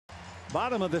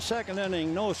Bottom of the second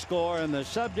inning, no score, and the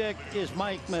subject is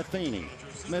Mike Matheny.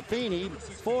 Matheny,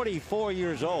 44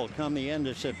 years old come the end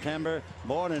of September,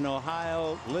 born in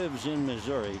Ohio, lives in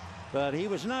Missouri. But he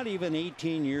was not even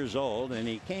 18 years old, and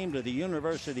he came to the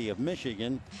University of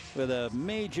Michigan with a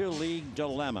major league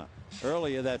dilemma.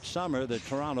 Earlier that summer, the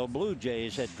Toronto Blue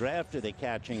Jays had drafted a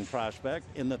catching prospect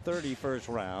in the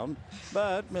 31st round,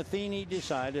 but Matheny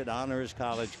decided to honor his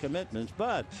college commitments,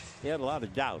 but he had a lot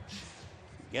of doubts.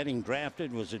 Getting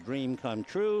drafted was a dream come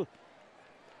true,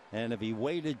 and if he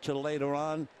waited till later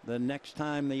on, the next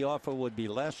time the offer would be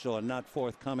less or not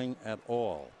forthcoming at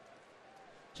all.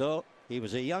 So he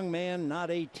was a young man, not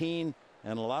 18,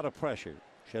 and a lot of pressure.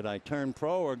 Should I turn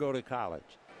pro or go to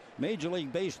college? Major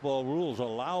League Baseball rules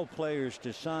allow players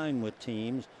to sign with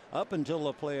teams up until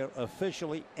the player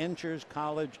officially enters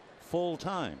college full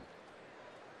time.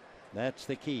 That's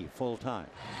the key, full time.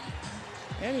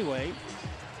 Anyway,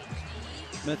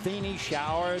 Matheny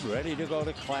showered, ready to go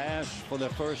to class for the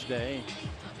first day.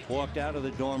 Walked out of the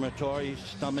dormitory,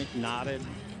 stomach knotted,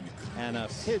 and a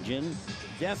pigeon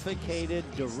defecated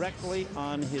directly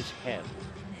on his head.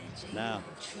 Now,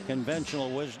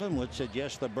 conventional wisdom would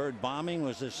suggest the bird bombing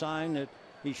was a sign that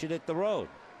he should hit the road.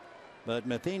 But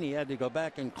Matheny had to go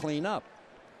back and clean up.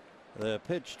 The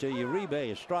pitch to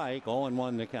Uribe, a strike,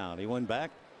 0-1 the count. He went back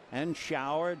and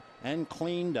showered and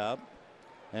cleaned up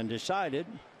and decided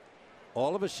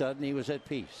all of a sudden he was at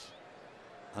peace.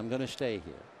 I'm going to stay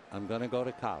here. I'm going to go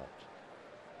to college.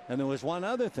 And there was one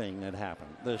other thing that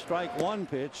happened. The strike one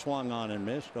pitch swung on and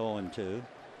missed, 0-2.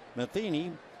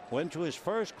 Matheny went to his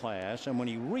first class, and when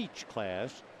he reached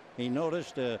class, he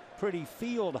noticed a pretty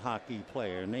field hockey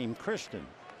player named Kristen,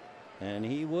 and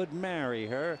he would marry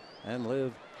her and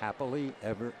live happily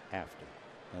ever after.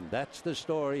 And that's the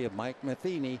story of Mike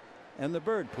Matheny and the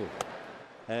bird poop.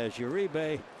 As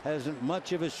Uribe hasn't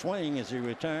much of a swing as he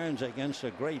returns against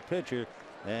a great pitcher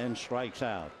and strikes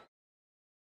out.